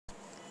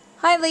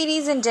Hi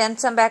ladies and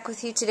gents, I'm back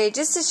with you today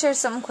just to share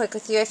something quick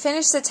with you. I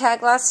finished the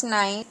tag last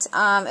night.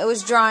 It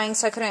was drying,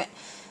 so I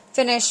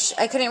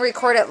couldn't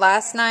record it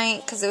last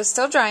night because it was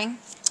still drying.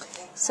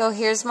 So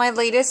here's my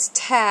latest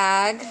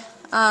tag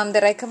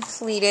that I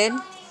completed.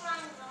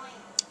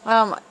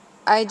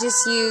 I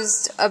just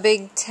used a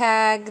big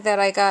tag that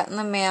I got in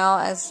the mail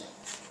as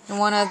in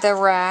one of the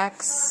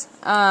racks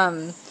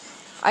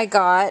I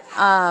got.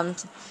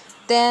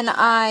 Then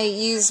I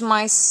used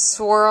my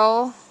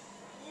swirl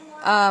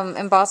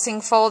embossing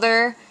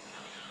folder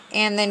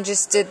and then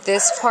just did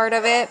this part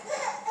of it,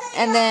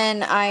 and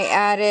then I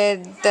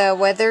added the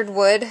weathered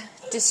wood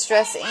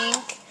distress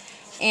ink,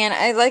 and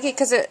I like it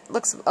because it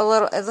looks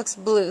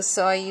blue,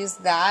 so I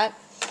used that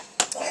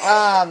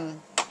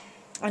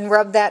and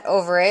rubbed that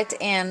over it,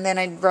 and then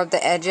I rubbed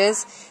the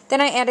edges.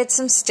 Then I added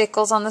some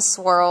stickles on the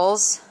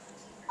swirls,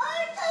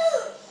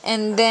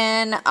 and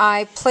then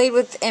I played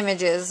with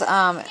images.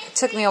 It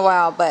took me a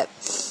while, but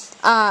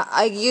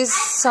I used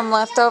some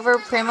leftover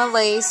Prima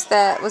lace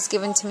that was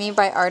given to me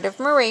by Art of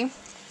Marie.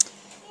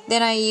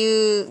 Then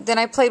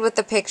I played with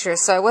the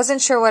pictures, so I wasn't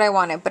sure what I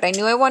wanted, but I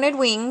knew I wanted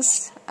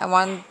wings. I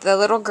wanted the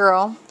little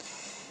girl.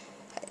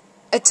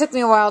 It took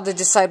me a while to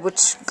decide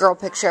which girl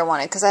picture I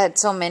wanted because I had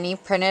so many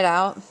printed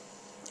out.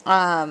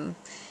 And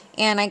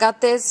I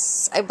got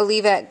this, I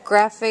believe, at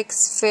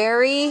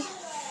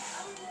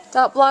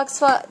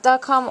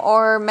graphicsfairy.blogspot.com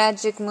or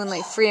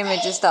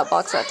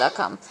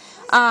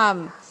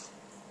magicmoonlightfreeimages.blogspot.com.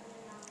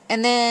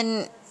 And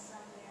then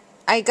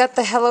I got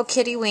the Hello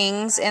Kitty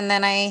wings, and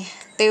then I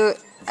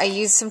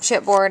used some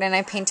chipboard and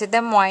I painted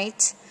them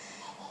white.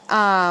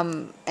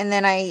 And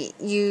then I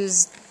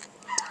used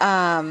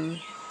the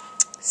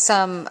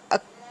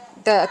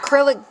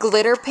acrylic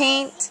glitter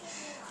paint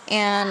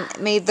and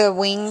made the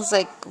wings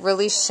like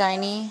really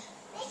shiny.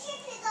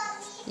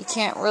 You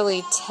can't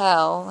really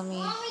tell.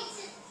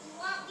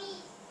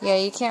 Yeah,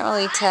 you can't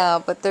really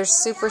tell, but they're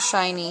super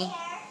shiny.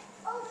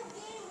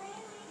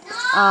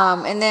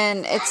 And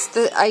then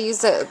I use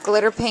the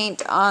glitter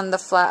paint on the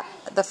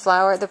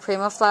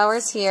Prima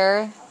flowers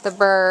here,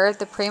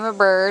 the Prima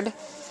bird.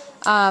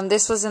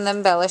 This was in the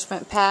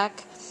embellishment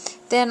pack.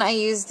 Then I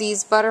used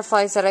these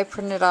butterflies that I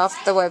printed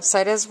off the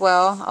website as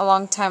well a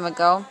long time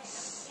ago,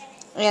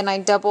 and I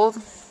double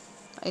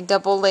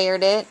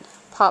layered it,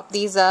 popped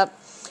these up,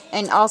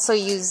 and also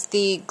used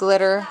the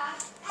glitter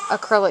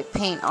acrylic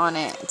paint on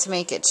it to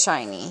make it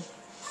shiny.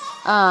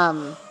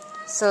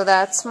 So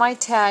that's my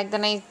tag.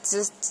 Then I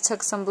just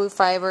took some blue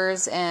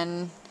fibers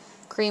and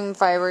cream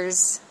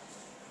fibers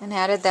and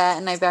added that,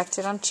 and I backed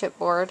it on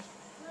chipboard.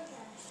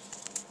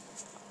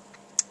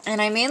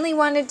 And I mainly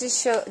wanted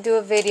to do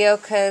a video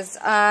because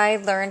I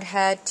learned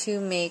how to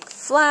make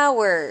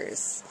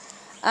flowers.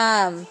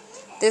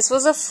 This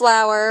was a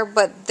flower,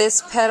 but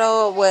this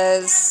petal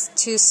was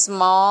too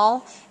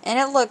small and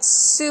it looked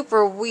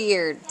super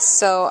weird.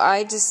 So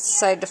I just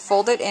decided to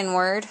fold it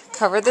inward,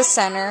 cover the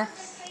center,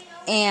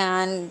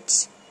 and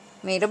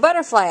made a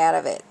butterfly out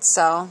of it.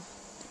 So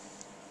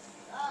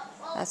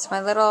that's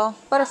my little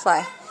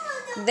butterfly.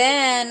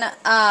 Then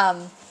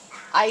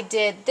I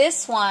did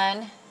this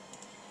one,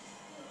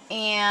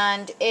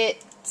 and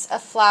it's a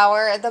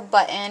flower, the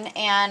button,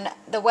 and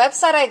the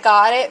website I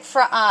got it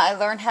from, I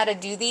learned how to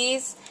do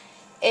these,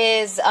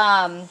 is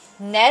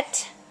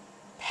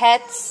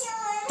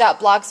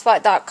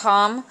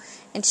netpets.blogspot.com,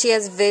 and she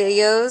has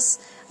videos.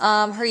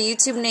 Her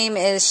YouTube name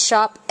is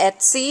Shop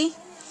Etsy.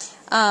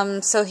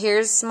 So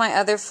here's my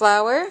other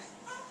flower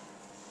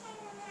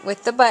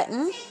with the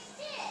button.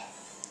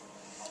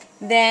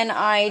 Then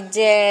I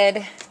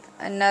did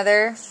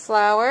another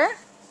flower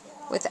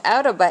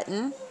without a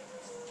button.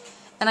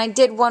 And I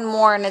did one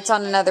more, and it's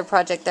on another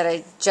project that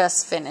I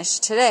just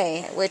finished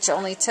today, which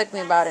only took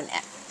me about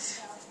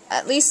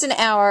at least an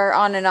hour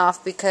on and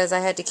off because I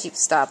had to keep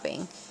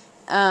stopping.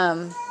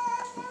 So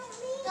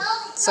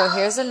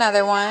here's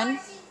another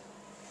one.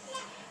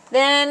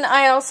 Then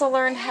I also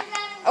learned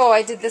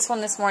I did this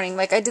one this morning.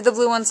 Like, I did the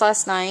blue ones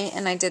last night,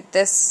 and I did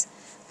this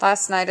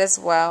last night as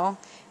well.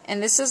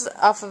 And this is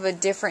off of a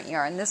different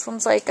yarn. This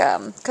one's like,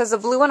 because the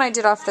blue one I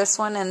did off this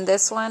one, and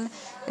this one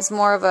is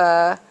more of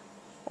a,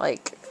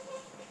 like,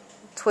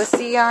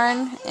 twisty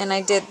yarn. And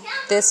I did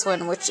this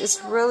one, which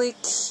is really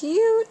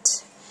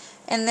cute.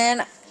 And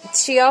then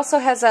she also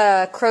has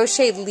a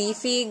crochet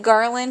leafy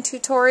garland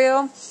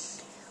tutorial,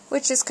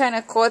 which is kind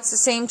of cool. It's the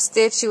same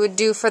stitch you would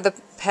do for the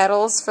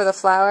petals for the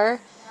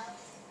flower.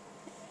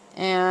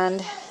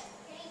 And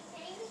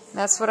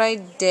that's what I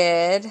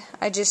did.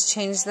 I just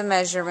changed the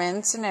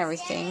measurements and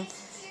everything.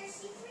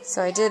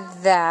 So I did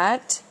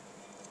that.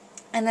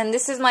 And then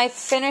this is my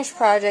finished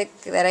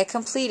project that I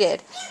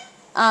completed.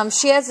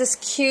 She has this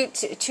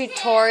cute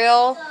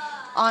tutorial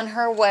on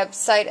her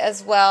website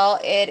as well.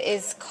 It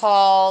is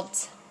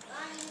called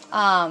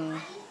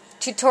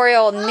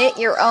tutorial Knit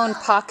Your Own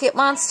Pocket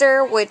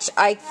Monster, which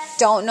I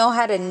don't know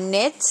how to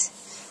knit.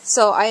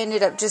 So I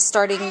ended up just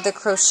starting the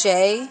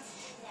crochet.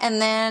 And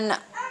then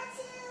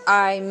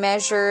I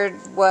measured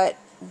what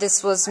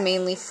this was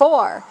mainly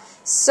for.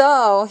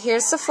 So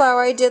here's the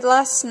flower I did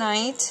last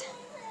night.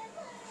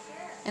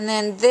 And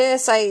then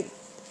this, I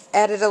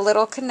added a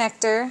little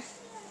connector.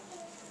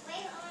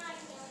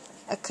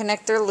 A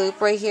connector loop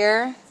right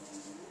here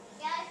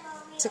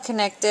to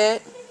connect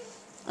it.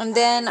 And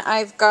then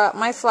I've got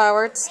my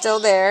flower. It's still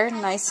there,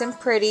 nice and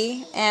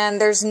pretty. And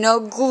there's no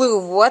glue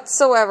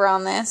whatsoever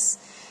on this.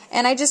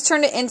 And I just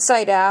turned it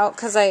inside out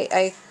because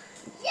I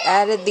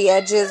added the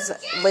edges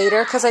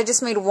later because I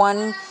just made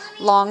one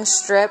long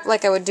strip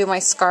like I would do my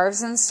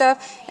scarves and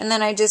stuff. And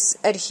then I just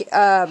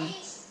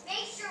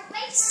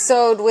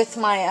sewed with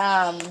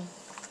my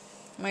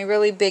my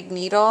really big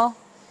needle,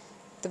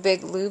 the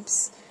big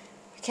loops.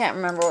 I can't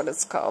remember what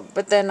it's called.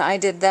 But then I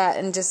did that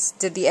and just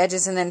did the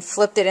edges and then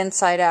flipped it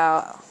inside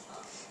out.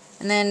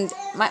 And then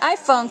my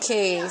iPhone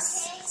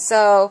case.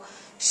 So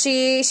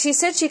she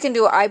said she can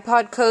do an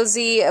iPod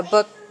cozy, a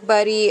book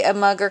buddy, a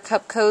mug or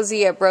cup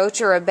cozy, a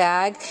brooch, or a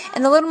bag.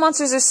 And the little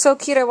monsters are so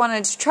cute. I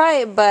wanted to try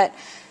it, but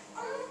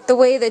the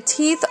way the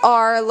teeth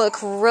are look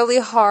really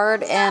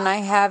hard, and I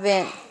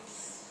haven't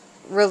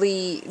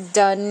really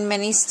done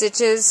many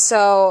stitches,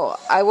 so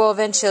I will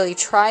eventually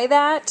try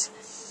that.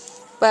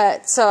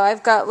 But so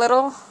I've got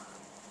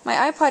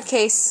my iPod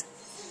case.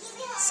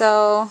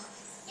 So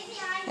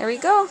there we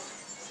go.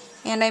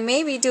 And I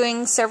may be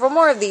doing several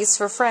more of these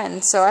for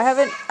friends. So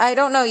I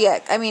don't know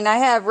yet. I mean, I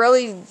have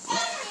really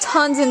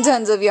tons and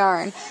tons of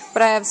yarn,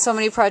 but I have so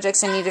many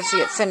projects I need to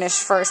get finished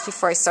first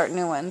before I start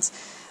new ones.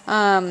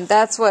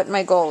 That's what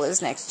my goal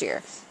is next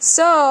year.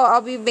 So I'll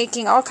be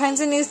making all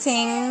kinds of new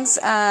things,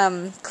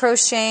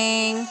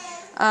 crocheting,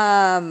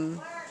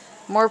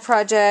 more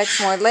projects,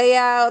 more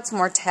layouts,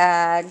 more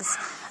tags.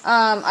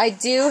 I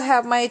do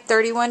have my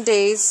 31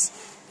 days,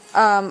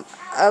 a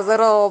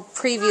little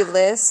preview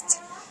list.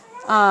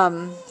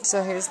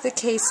 So here's the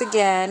case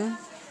again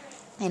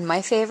in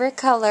my favorite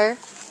color.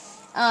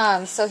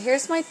 So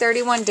here's my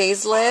 31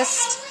 days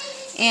list,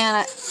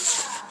 and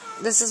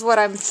this is what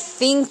I'm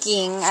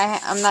thinking.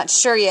 I'm not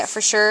sure yet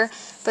for sure,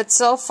 but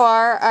so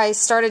far I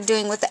started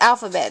doing with the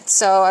alphabet.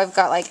 So I've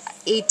got like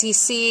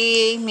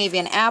ATC, maybe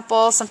an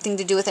apple, something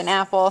to do with an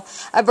apple,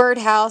 a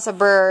birdhouse, a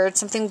bird,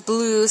 something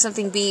blue,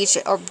 something beach,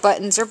 or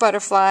buttons or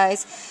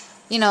butterflies,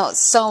 you know,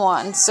 so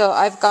on. So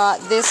I've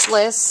got this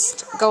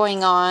list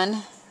going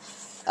on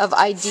of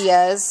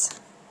ideas.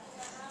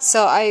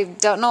 So I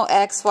don't know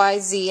X, Y,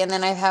 Z, and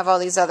then I have all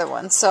these other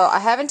ones. So I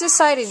haven't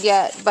decided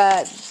yet,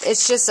 but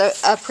it's just a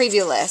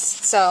preview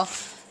list. So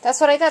that's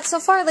what I got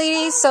so far,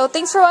 ladies. So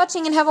thanks for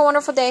watching, and have a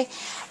wonderful day.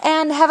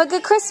 And have a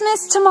good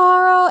Christmas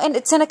tomorrow, and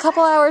it's in a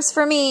couple hours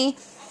for me.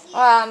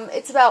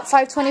 It's about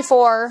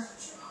 5:24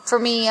 for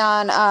me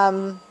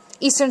on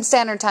Eastern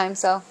Standard Time.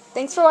 So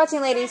thanks for watching,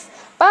 ladies.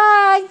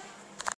 Bye!